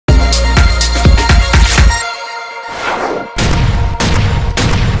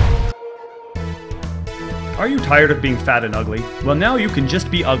Are you tired of being fat and ugly? Well, now you can just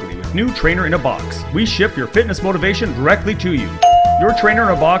be ugly with new Trainer in a Box. We ship your fitness motivation directly to you. Your Trainer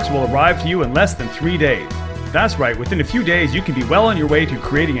in a Box will arrive to you in less than 3 days. That's right, within a few days you can be well on your way to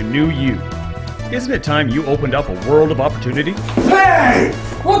creating a new you. Isn't it time you opened up a world of opportunity? Hey!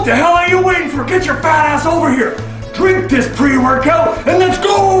 What the hell are you waiting for? Get your fat ass over here! Drink this pre-workout and let's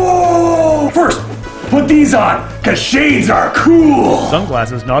go! First, put these on, cause shades are cool!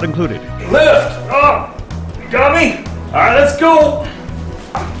 Sunglasses not included. Lift! Up! You got me? Alright, let's go!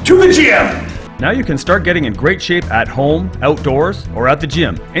 To the gym! Now you can start getting in great shape at home, outdoors, or at the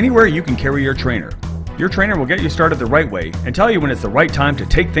gym. Anywhere you can carry your trainer. Your trainer will get you started the right way and tell you when it's the right time to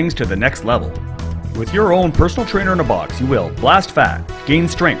take things to the next level. With your own personal trainer in a box, you will blast fat, gain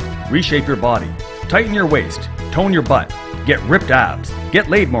strength, reshape your body, tighten your waist, tone your butt, get ripped abs, get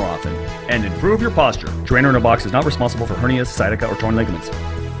laid more often, and improve your posture. Trainer in a Box is not responsible for hernias, sciatica, or torn ligaments.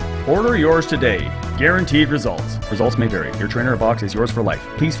 Order yours today. Guaranteed results. Results may vary. Your Trainer in a Box is yours for life.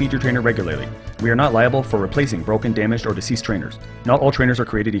 Please feed your trainer regularly. We are not liable for replacing broken, damaged, or deceased trainers. Not all trainers are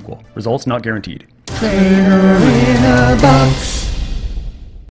created equal. Results not guaranteed. Trainer in a Box.